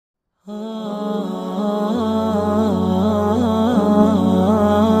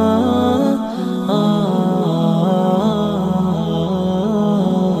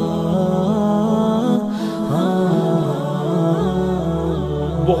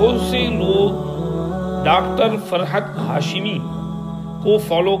بہت سے لوگ ڈاکٹر فرحت ہاشمی کو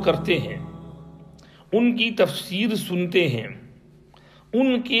فالو کرتے ہیں، ان کی تفسیر سنتے ہیں،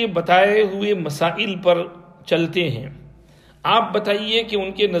 ان کے بتائے ہوئے مسائل پر چلتے ہیں۔ آپ بتائیے کہ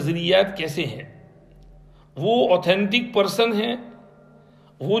ان کے نظریات کیسے ہیں؟ وہ اوتھینٹک پرسن ہیں؟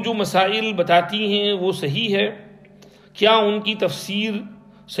 وہ جو مسائل بتاتی ہیں وہ صحیح ہے؟ کیا ان کی تفسیر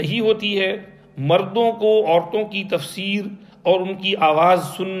صحیح ہوتی ہے؟ مردوں کو عورتوں کی تفسیر اور ان کی آواز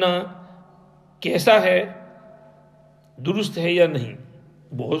سننا کیسا ہے؟ درست ہے یا نہیں؟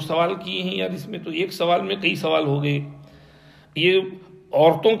 بہت سوال کیے ہیں یار، اس میں تو ایک سوال میں کئی سوال ہو گئے۔ یہ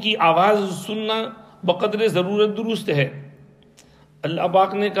عورتوں کی آواز سننا بقدر ضرورت درست ہے۔ اللہ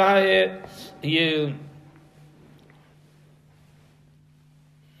پاک نے کہا ہے یہ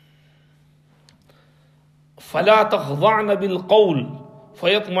فَلَا تَخْضَعْنَ بِالْقَوْلِ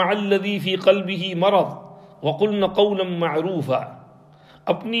فَيَطْمَعَ الَّذِي فِي قَلْبِهِ مَرَضٌ وَقُلْنَ قَوْلًا مَعْرُوفًا۔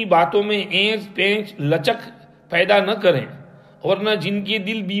 اپنی باتوں میں اینچ پینچ لچک پیدا نہ کریں، ورنہ جن کے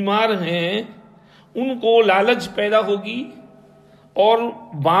دل بیمار ہیں ان کو لالچ پیدا ہوگی اور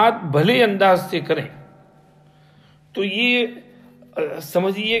بات بھلے انداز سے کریں۔ تو یہ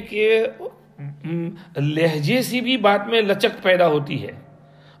سمجھیے کہ لہجے سے بھی بات میں لچک پیدا ہوتی ہے۔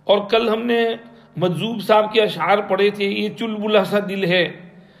 اور کل ہم نے مجذوب صاحب کے اشعار پڑھے تھے، یہ چلبلا سا دل ہے،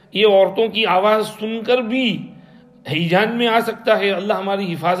 یہ عورتوں کی آواز سن کر بھی ہیجان میں آ سکتا ہے، اللہ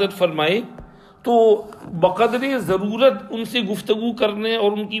ہماری حفاظت فرمائے۔ تو بقدر ضرورت ان سے گفتگو کرنے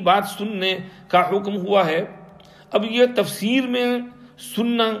اور ان کی بات سننے کا حکم ہوا ہے۔ اب یہ تفسیر میں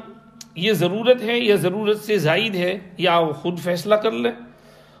سننا یہ ضرورت ہے یا ضرورت سے زائد ہے، یا وہ خود فیصلہ کر لیں۔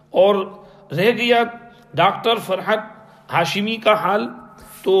 اور رہ گیا ڈاکٹر فرحت ہاشمی کا حال،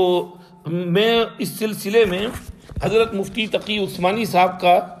 تو میں اس سلسلے میں حضرت مفتی تقی عثمانی صاحب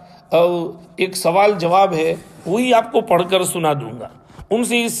کا ایک سوال جواب ہے، وہی آپ کو پڑھ کر سنا دوں گا۔ ان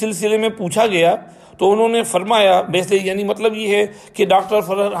سے اس سلسلے میں پوچھا گیا تو انہوں نے فرمایا، ویسے یعنی مطلب یہ ہے کہ ڈاکٹر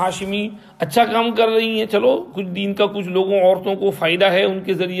فرحت ہاشمی اچھا کام کر رہی ہیں، چلو کچھ دین کا کچھ لوگوں عورتوں کو فائدہ ہے ان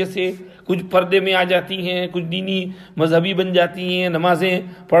کے ذریعے سے، کچھ پردے میں آ جاتی ہیں، کچھ دینی مذہبی بن جاتی ہیں، نمازیں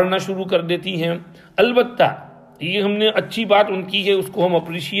پڑھنا شروع کر دیتی ہیں۔ البتہ یہ ہم نے اچھی بات ان کی ہے، اس کو ہم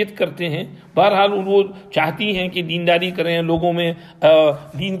اپریشیٹ کرتے ہیں۔ بہرحال وہ چاہتی ہیں کہ دینداری کریں، لوگوں میں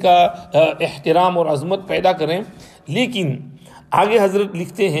دین کا احترام اور عظمت پیدا کریں، لیکن آگے حضرت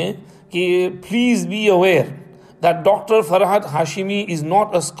لکھتے ہیں کہ please be aware that Dr. Farhat Hashimi is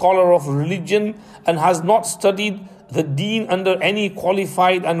not a scholar of religion and has not studied the deen under any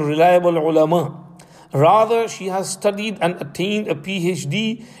qualified and reliable ulama. Rather, she has studied and attained a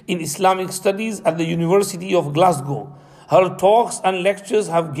PhD in Islamic studies at the University of Glasgow. Her talks and lectures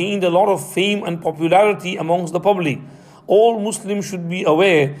have gained a lot of fame and popularity amongst the public. All Muslims should be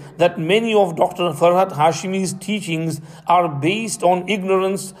aware that many of Dr. Farhat Hashimi's teachings are based on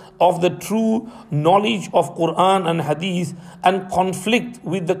ignorance of the true knowledge of Quran and Hadith and conflict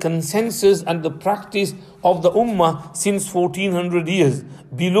with the consensus and the practice of the Ummah since 1400 years.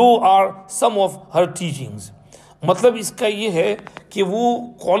 Below are some of her teachings. مطلب اس کا یہ ہے کہ وہ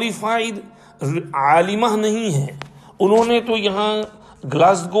qualified عالمہ نہیں ہیں، انہوں نے تو یہاں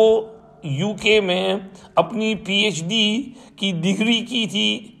گلاسگو یو کے میں اپنی پی ایچ ڈی کی ڈگری کی تھی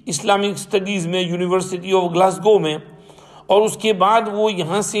اسلامک اسٹڈیز میں یونیورسٹی آف گلاسگو میں، اور اس کے بعد وہ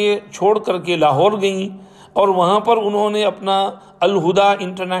یہاں سے چھوڑ کر کے لاہور گئیں اور وہاں پر انہوں نے اپنا الہدا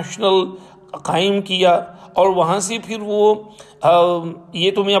انٹرنیشنل قائم کیا، اور وہاں سے پھر وہ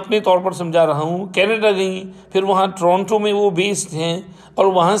یہ تو میں اپنے طور پر سمجھا رہا ہوں، کینیڈا گئیں، پھر وہاں ٹورنٹو میں وہ بیسڈ ہیں، اور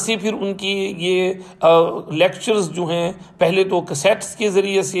وہاں سے پھر ان کی یہ لیکچرز جو ہیں پہلے تو کیسیٹس کے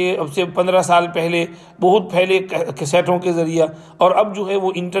ذریعے سے، اب سے 15 سال پہلے بہت پہلے کیسیٹوں کے ذریعہ، اور اب جو ہے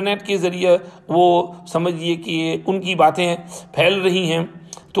وہ انٹرنیٹ کے ذریعے وہ سمجھیے کہ ان کی باتیں پھیل رہی ہیں۔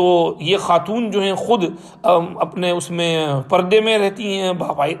 تو یہ خاتون جو ہیں خود اپنے اس میں پردے میں رہتی ہیں،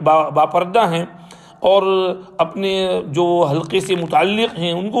 باپردہ ہیں، اور اپنے جو حلقے سے متعلق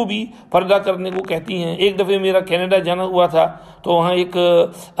ہیں ان کو بھی پردہ کرنے کو کہتی ہیں۔ ایک دفعہ میرا کینیڈا جانا ہوا تھا تو وہاں ایک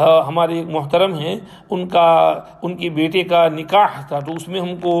ہمارے ایک محترم ہیں، ان کے بیٹے کا نکاح تھا، تو اس میں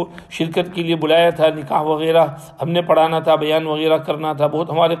ہم کو شرکت کے لیے بلایا تھا، نکاح وغیرہ ہم نے پڑھانا تھا، بیان وغیرہ کرنا تھا، بہت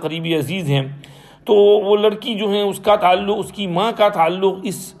ہمارے قریبی عزیز ہیں۔ تو وہ لڑکی جو ہیں اس کا تعلق، اس کی ماں کا تعلق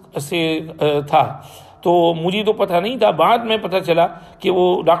اس سے تھا، تو مجھے تو پتہ نہیں تھا، بعد میں پتہ چلا کہ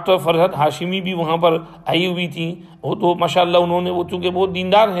وہ ڈاکٹر فرحت ہاشمی بھی وہاں پر آئی ہوئی تھیں۔ وہ تو ماشاءاللہ انہوں نے، وہ چونکہ بہت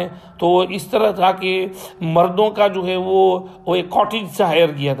دیندار ہیں، تو اس طرح تھا کہ مردوں کا جو ہے وہ ایک کاٹیج سا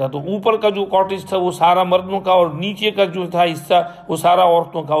ہائر کیا تھا، تو اوپر کا جو کاٹیج تھا وہ سارا مردوں کا، اور نیچے کا جو تھا حصہ وہ سارا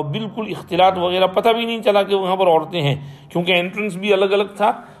عورتوں کا، اور بالکل اختلاط وغیرہ پتہ بھی نہیں چلا کہ وہاں پر عورتیں ہیں، کیونکہ انٹرنس بھی الگ الگ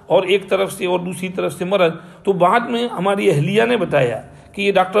تھا، اور ایک طرف سے اور دوسری طرف سے مرد۔ تو بعد میں ہماری اہلیہ نے بتایا کہ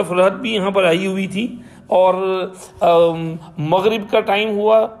یہ ڈاکٹر فرحت بھی یہاں پر آئی ہوئی تھی، اور مغرب کا ٹائم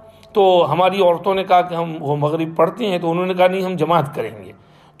ہوا تو ہماری عورتوں نے کہا کہ ہم وہ مغرب پڑھتے ہیں، تو انہوں نے کہا نہیں ہم جماعت کریں گے.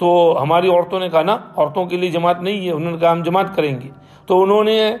 تو ہماری عورتوں نے کہا نا عورتوں کے لیے جماعت نہیں ہے، انہوں نے کہا ہم جماعت کریں گے. تو انہوں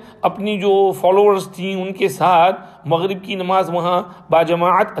نے اپنی جو فالوورز تھیں ان کے ساتھ مغرب کی نماز وہاں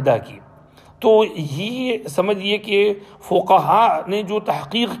باجماعت ادا کی. تو یہ سمجھیے کہ فقہا نے جو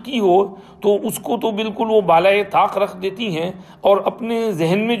تحقیق کی ہو تو اس کو تو بالکل وہ بالائے طاق رکھ دیتی ہیں، اور اپنے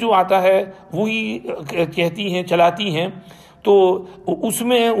ذہن میں جو آتا ہے وہی کہتی ہیں، چلاتی ہیں. تو اس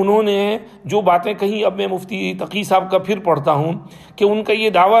میں انہوں نے جو باتیں کہیں، اب میں مفتی تقی صاحب کا پھر پڑھتا ہوں کہ ان کا یہ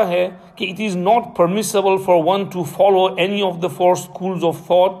دعویٰ ہے کہ it is not permissible for one to follow any of the four schools of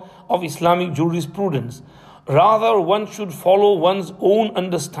thought of Islamic jurisprudence. Rather, one should follow one's own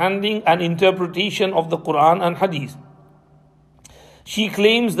understanding and interpretation of the Quran and Hadith. She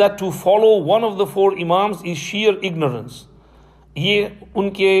claims that to follow one of the four imams is sheer ignorance. یہ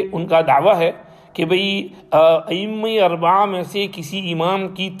ان کا دعویٰ ہے کہ بھئی ائمہ اربعہ میں سے کسی امام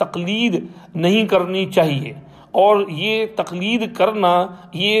کی تقلید نہیں کرنی چاہیے، اور یہ تقلید کرنا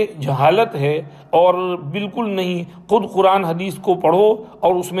یہ جہالت ہے اور بالکل نہیں. خود قرآن حدیث کو پڑھو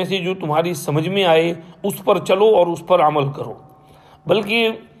اور اس میں سے جو تمہاری سمجھ میں آئے اس پر چلو اور اس پر عمل کرو. بلکہ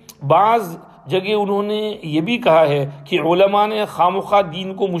بعض جگہ انہوں نے یہ بھی کہا ہے کہ علماء نے خامخواہ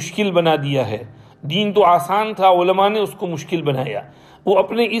دین کو مشکل بنا دیا ہے. دین تو آسان تھا، علماء نے اس کو مشکل بنایا. وہ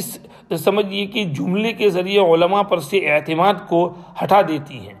اپنے اس سمجھیے کہ جملے کے ذریعے علماء پر سے اعتماد کو ہٹا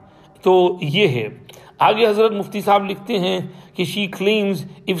دیتی ہیں. تو یہ ہے. آگے حضرت مفتی صاحب لکھتے ہیں کہ she claims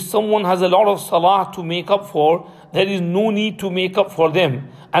if someone has a lot of salah to make up for, there is no need to make up for them,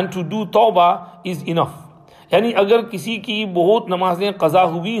 and to do tawbah is enough. یعنی اگر کسی کی بہت نمازیں قضا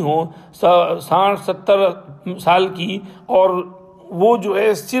ہوئی ہوں 60-70 سال کی، اور وہ جو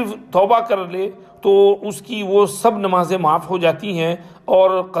ہے صرف توبہ کر لے تو اس کی وہ سب نمازیں معاف ہو جاتی ہیں،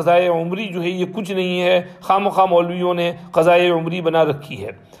 اور قضائے عمری جو ہے یہ کچھ نہیں ہے. خواہ مخواہ مولویوں نے قضائے عمری بنا رکھی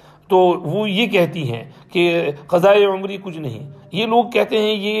ہے. تو وہ یہ کہتی ہیں کہ قضائے عمری کچھ نہیں. یہ لوگ کہتے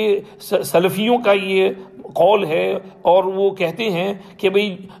ہیں، یہ سلفیوں کا یہ قول ہے، اور وہ کہتے ہیں کہ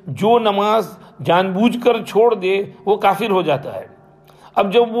بھئی جو نماز جان بوجھ کر چھوڑ دے وہ کافر ہو جاتا ہے.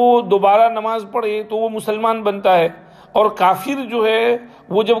 اب جب وہ دوبارہ نماز پڑھے تو وہ مسلمان بنتا ہے، اور کافر جو ہے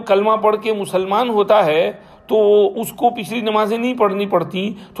وہ جب کلمہ پڑھ کے مسلمان ہوتا ہے تو اس کو پچھلی نمازیں نہیں پڑھنی پڑتی.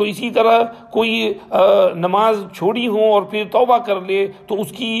 تو اسی طرح کوئی نماز چھوڑی ہوں اور پھر توبہ کر لے تو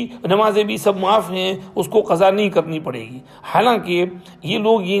اس کی نمازیں بھی سب معاف ہیں، اس کو قضا نہیں کرنی پڑے گی. حالانکہ یہ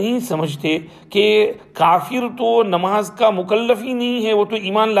لوگ یہ نہیں سمجھتے کہ کافر تو نماز کا مکلف ہی نہیں ہے، وہ تو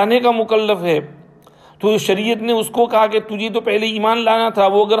ایمان لانے کا مکلف ہے. تو شریعت نے اس کو کہا کہ تجھے تو پہلے ایمان لانا تھا.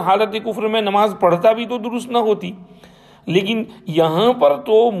 وہ اگر حالت کفر میں نماز پڑھتا بھی تو درست نہ ہوتی. لیکن یہاں پر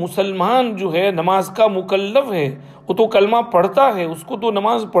تو مسلمان جو ہے نماز کا مکلف ہے، وہ تو کلمہ پڑھتا ہے، اس کو تو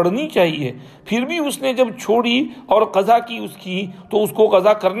نماز پڑھنی چاہیے. پھر بھی اس نے جب چھوڑی اور قضا کی اس کی تو اس کو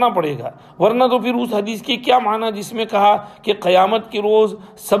قضا کرنا پڑے گا. ورنہ تو پھر اس حدیث کے کیا معنی جس میں کہا کہ قیامت کے روز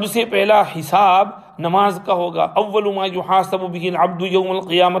سب سے پہلا حساب نماز کا ہوگا. اول ما یحاسب بہ العبد یوم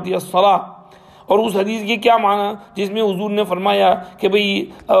القیامت الصلاۃ. اور اس حدیث کے کیا معنی جس میں حضور نے فرمایا کہ بھئی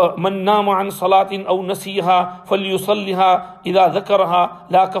من نام عن صلاۃ او نسیها فلیصلیها اذا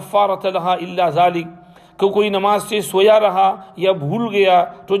ذکرها لا کفارۃ لها الا ذلک. کہ کوئی نماز سے سویا رہا یا بھول گیا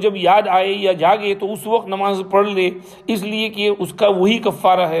تو جب یاد آئے یا جاگے تو اس وقت نماز پڑھ لے، اس لیے کہ اس کا وہی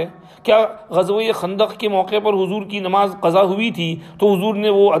کفارہ ہے. کیا غزوہ خندق کے موقع پر حضور کی نماز قضا ہوئی تھی تو حضور نے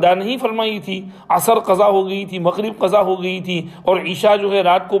وہ ادا نہیں فرمائی تھی؟ عصر قضا ہو گئی تھی، مغرب قضا ہو گئی تھی، اور عشاء جو ہے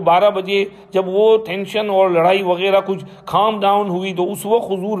رات کو 12 بجے جب وہ ٹینشن اور لڑائی وغیرہ کچھ کام ڈاؤن ہوئی تو اس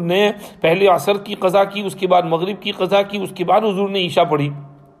وقت حضور نے پہلے عصر کی قضا کی، اس کے بعد مغرب کی قضا کی، اس کے بعد حضور نے عشاء پڑھی.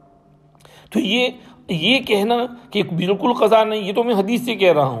 تو یہ کہنا کہ بالکل قضا نہیں، یہ تو میں حدیث سے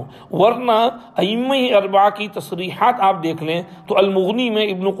کہہ رہا ہوں. ورنہ ائمہ اربعہ کی تصریحات آپ دیکھ لیں تو المغنی میں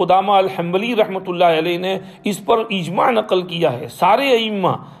ابن قدامہ الحنبلی رحمۃ اللہ علیہ نے اس پر اجماع نقل کیا ہے. سارے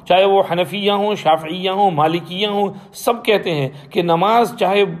ائمہ چاہے وہ حنفیہ ہوں، شافعیہ ہوں، مالکیہ ہوں، سب کہتے ہیں کہ نماز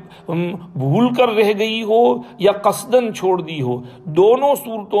چاہے بھول کر رہ گئی ہو یا قصدن چھوڑ دی ہو، دونوں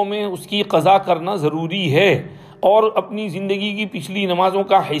صورتوں میں اس کی قضا کرنا ضروری ہے. اور اپنی زندگی کی پچھلی نمازوں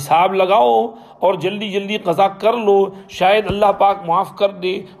کا حساب لگاؤ اور جلدی جلدی قضا کر لو، شاید اللہ پاک معاف کر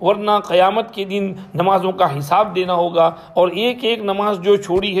دے. ورنہ قیامت کے دن نمازوں کا حساب دینا ہوگا، اور ایک ایک نماز جو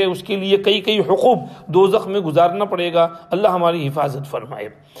چھوڑی ہے اس کے لیے کئی حقوق دوزخ میں گزارنا پڑے گا. اللہ ہماری حفاظت فرمائے.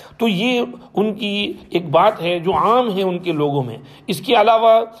 تو یہ ان کی ایک بات ہے جو عام ہے ان کے لوگوں میں. اس کے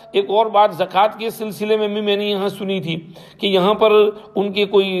علاوہ ایک اور بات زکوٰۃ کے سلسلے میں بھی میں نے یہاں سنی تھی کہ یہاں پر ان کے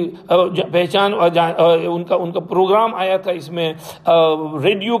کوئی پہچان ان کا پروگرام آیا تھا اس میں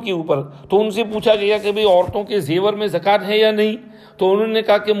ریڈیو کے اوپر، تو ان سے پوچھا گیا کہ بھئی عورتوں کے زیور میں زکوٰۃ ہے یا نہیں، تو انہوں نے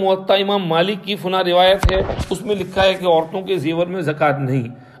کہا کہ موطا امام مالک کی فلاں روایت ہے، اس میں لکھا ہے کہ عورتوں کے زیور میں زکوٰۃ نہیں۔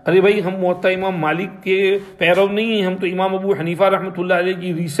 ارے بھائی ہم موطا امام مالک کے پیرو نہیں ہیں، ہم تو امام ابو حنیفہ رحمۃ اللہ علیہ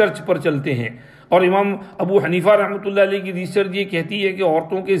کی ریسرچ پر چلتے ہیں، اور امام ابو حنیفہ رحمۃ اللہ علیہ کی ریسرچ یہ کہتی ہے کہ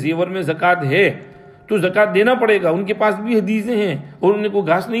عورتوں کے زیور میں زکوٰۃ ہے تو زکوٰۃ دینا پڑے گا۔ ان کے پاس بھی حدیثیں ہیں اور انہوں نے کوئی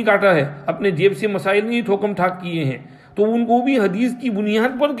گھاس نہیں کاٹا ہے، اپنے جیب سے مسائل نہیں ٹھوکم ٹھاک کیے ہیں، تو ان کو بھی حدیث کی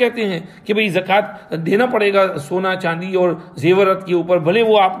بنیاد پر کہتے ہیں کہ بھئی زکوٰۃ دینا پڑے گا سونا چاندی اور زیورات کے اوپر، بھلے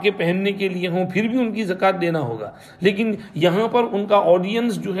وہ آپ کے پہننے کے لیے ہوں پھر بھی ان کی زکوٰۃ دینا ہوگا۔ لیکن یہاں پر ان کا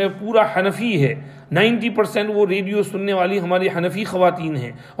آڈینس جو ہے پورا حنفی ہے، 90% وہ ریڈیو سننے والی ہماری حنفی خواتین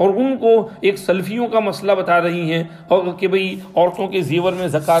ہیں، اور ان کو ایک سلفیوں کا مسئلہ بتا رہی ہیں اور کہ بھئی عورتوں کے زیور میں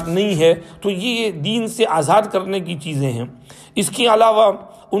زکوٰۃ نہیں ہے، تو یہ دین سے آزاد کرنے کی چیزیں ہیں۔ اس کے علاوہ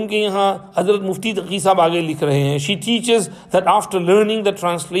ان کے یہاں حضرت مفتی تقی صاحب آگے لکھ رہے ہیں، she teaches that after learning the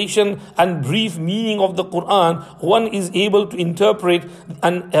translation and brief meaning of the Quran, one is able to interpret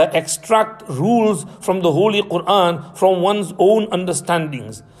and extract rules from the Holy Quran from one's own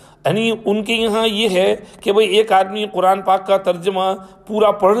understandings۔ یعنی ان کے یہاں یہ ہے کہ بھئی ایک آدمی قرآن پاک کا ترجمہ پورا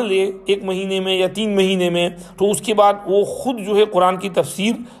پڑھ لے 1 مہینے میں یا 3 مہینے میں، تو اس کے بعد وہ خود جو ہے قرآن کی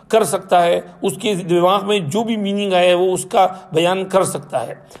تفسیر کر سکتا ہے، اس کے دماغ میں جو بھی میننگ آئے وہ اس کا بیان کر سکتا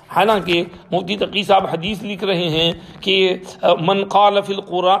ہے۔ حالانکہ مفتی تقی صاحب حدیث لکھ رہے ہیں کہ من قال فی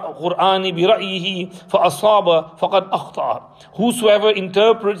القرآن برأیہ فاصاب فقد اخطأ، whosoever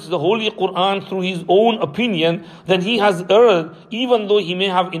interprets the holy Quran through his own opinion then he has erred even though he may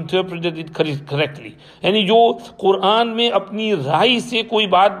have interpreted it correctly۔ یعنی جو قرآن میں اپنی رائے سے کوئی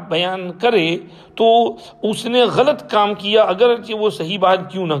بات بیان کرے تو اس نے غلط کام کیا، اگرچہ وہ صحیح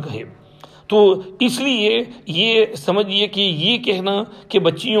بات کیوں نہ کہے۔ تو اس لیے یہ سمجھیے کہ یہ کہنا کہ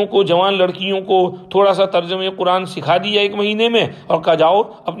بچیوں کو، جوان لڑکیوں کو تھوڑا سا ترجمہ قرآن سکھا دیا 1 مہینے میں اور کہا جاؤ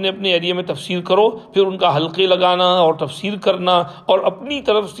اپنے اپنے ایریا میں تفسیر کرو، پھر ان کا حلقے لگانا اور تفسیر کرنا اور اپنی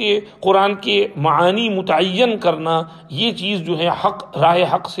طرف سے قرآن کے معانی متعین کرنا، یہ چیز جو ہے راہ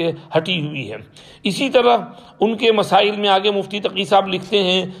حق سے ہٹی ہوئی ہے۔ اسی طرح ان کے مسائل میں آگے مفتی تقی صاحب لکھتے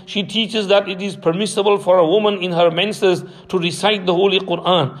ہیں she teaches that it is permissible for a woman in her menses to recite the Holy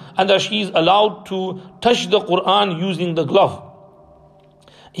Quran and that she is allowed to touch the Quran using the glove۔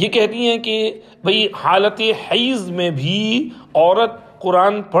 یہ کہتی ہیں کہ بھئی حالت حیض میں بھی عورت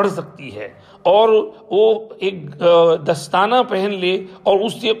قرآن پڑھ سکتی ہے اور وہ ایک دستانہ پہن لے اور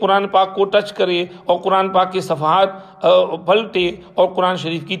اس سے قرآن پاک کو ٹچ کرے اور قرآن پاک کے صفحات پلٹے اور قرآن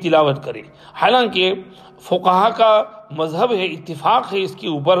شریف کی تلاوت کرے۔ حالانکہ فقہا کا مذہب ہے، اتفاق ہے اس کے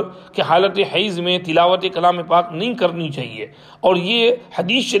اوپر کہ حالت حیض میں تلاوت کلام پاک نہیں کرنی چاہیے، اور یہ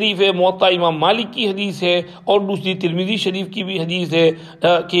حدیث شریف ہے، موطا امام مالک کی حدیث ہے اور دوسری ترمذی شریف کی بھی حدیث ہے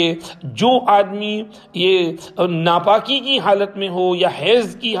کہ جو آدمی یہ ناپاکی کی حالت میں ہو یا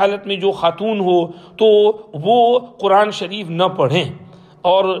حیض کی حالت میں جو خاتون ہو تو وہ قرآن شریف نہ پڑھیں،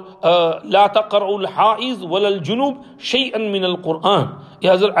 اور لا تقرأ الحائض ولا الجنوب شیئا من القرآن،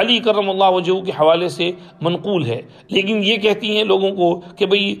 یہ حضرت علی کرم اللہ وجہہ کے حوالے سے منقول ہے۔ لیکن یہ کہتی ہیں لوگوں کو کہ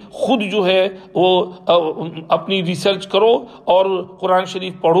بھئی خود جو ہے وہ اپنی ریسرچ کرو اور قرآن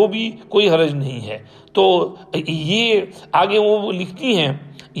شریف پڑھو بھی، کوئی حرج نہیں ہے۔ تو یہ آگے وہ لکھتی ہیں،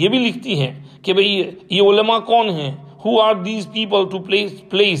 یہ بھی لکھتی ہیں کہ بھئی یہ علماء کون ہیں؟ Who are these people to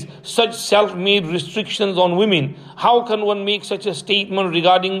place such self-made restrictions on women? How can one make such a statement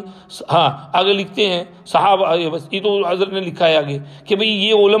regarding آگے لکھتے ہیں صحاب، یہ تو حضرت نے لکھا ہے آگے کہ بھئی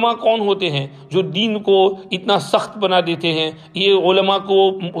یہ علماء کون ہوتے ہیں جو دین کو اتنا سخت بنا دیتے ہیں؟ یہ علماء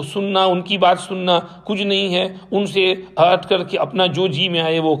کو سننا، ان کی بات سننا کچھ نہیں ہے، ان سے ہٹ کر کے اپنا جو جی میں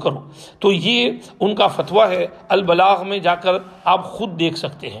آئے وہ کرو۔ تو یہ ان کا فتویٰ ہے، البلاغ میں جا کر آپ خود دیکھ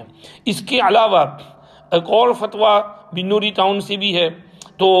سکتے ہیں۔ اس کے علاوہ ایک اور فتویٰ بنوری ٹاؤن سے بھی ہے،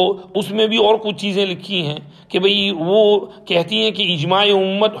 تو اس میں بھی اور کچھ چیزیں لکھی ہیں کہ بھئی وہ کہتی ہیں کہ اجماع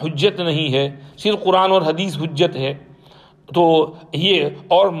امت حجت نہیں ہے، صرف قرآن اور حدیث حجت ہے، تو یہ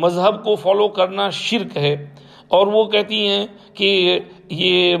اور مذہب کو فالو کرنا شرک ہے، اور وہ کہتی ہیں کہ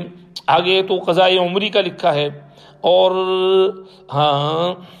یہ آگے تو قضائے عمری کا لکھا ہے، اور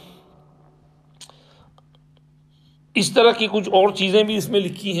ہاں اس طرح کی کچھ اور چیزیں بھی اس میں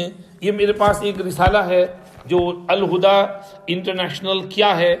لکھی ہیں۔ یہ میرے پاس ایک رسالہ ہے جو الہدا انٹرنیشنل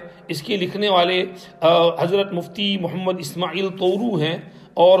کیا ہے، اس کے لکھنے والے حضرت مفتی محمد اسماعیل طورو ہیں،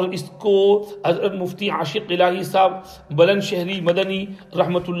 اور اس کو حضرت مفتی عاشق الہی صاحب بلند شہری مدنی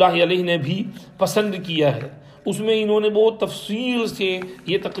رحمۃ اللہ علیہ نے بھی پسند کیا ہے۔ اس میں انہوں نے بہت تفصیل سے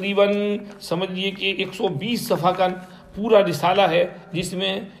یہ تقریباً سمجھیے کہ 120 صفحہ کا پورا رسالہ ہے جس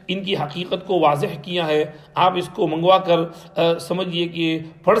میں ان کی حقیقت کو واضح کیا ہے. آپ اس کو منگوا کر سمجھیے کہ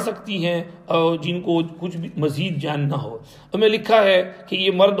پڑھ سکتی ہیں جن کو کچھ بھی مزید جاننا ہو. میں لکھا ہے کہ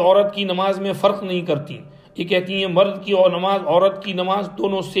یہ مرد عورت کی نماز میں فرق نہیں کرتی. یہ کہتی ہیں مرد کی اور نماز عورت کی نماز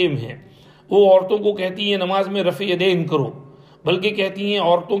دونوں سیم ہیں. وہ عورتوں کو کہتی ہیں نماز میں رفع یدین کرو، بلکہ کہتی ہیں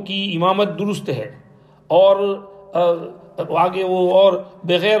عورتوں کی امامت درست ہے، اور آگے وہ اور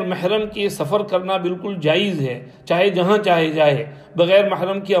بغیر محرم کے سفر کرنا بالکل جائز ہے، چاہے جہاں چاہے جائے. بغیر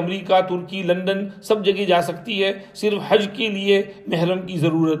محرم کے امریکہ، ترکی، لندن سب جگہ جا سکتی ہے، صرف حج کے لیے محرم کی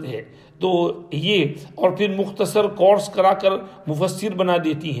ضرورت ہے. تو یہ اور پھر مختصر کورس کرا کر مفسر بنا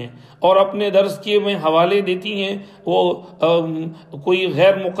دیتی ہیں، اور اپنے درس کے میں حوالے دیتی ہیں. وہ کوئی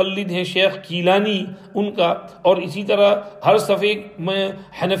غیر مقلد ہیں شیخ کیلانی ان کا، اور اسی طرح ہر صفحے میں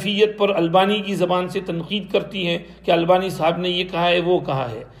حنفیت پر البانی کی زبان سے تنقید کرتی ہیں کہ البانی صاحب نے یہ کہا ہے وہ کہا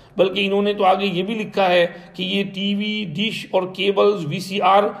ہے. بلکہ انہوں نے تو آگے یہ بھی لکھا ہے کہ یہ ٹی وی، ڈش اور کیبلز،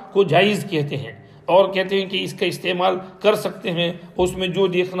 VCR کو جائز کہتے ہیں، اور کہتے ہیں کہ اس کا استعمال کر سکتے ہیں، اس میں جو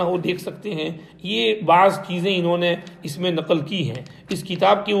دیکھنا ہو دیکھ سکتے ہیں. یہ بعض چیزیں انہوں نے اس میں نقل کی ہیں. اس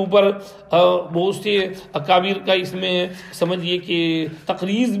کتاب کے اوپر بہت سے اکابر کا اس میں سمجھیے کہ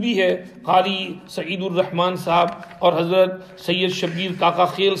تقریض بھی ہے. قاری سعید الرحمن صاحب اور حضرت سید شبیر کاکا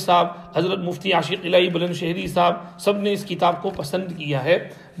خیل صاحب، حضرت مفتی عاشق الہی بلند شہری صاحب، سب نے اس کتاب کو پسند کیا ہے.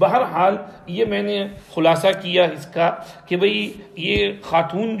 بہرحال یہ میں نے خلاصہ کیا اس کا کہ بھئی یہ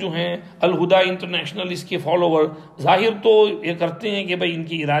خاتون جو ہیں الہدا انٹرنیشنل، اس کے فالوور ظاہر تو یہ کرتے ہیں کہ بھئی ان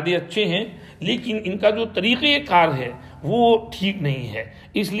کے ارادے اچھے ہیں، لیکن ان کا جو طریقہ کار ہے وہ ٹھیک نہیں ہے.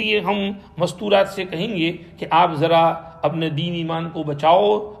 اس لیے ہم مستورات سے کہیں گے کہ آپ ذرا اپنے دین ایمان کو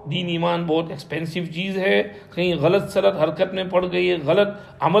بچاؤ. دین ایمان بہت ایکسپینسو چیز ہے. کہیں غلط سلط حرکت میں پڑ گئی، غلط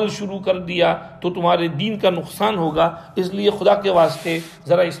عمل شروع کر دیا تو تمہارے دین کا نقصان ہوگا. اس لیے خدا کے واسطے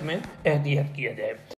ذرا اس میں احتیاط کیا جائے.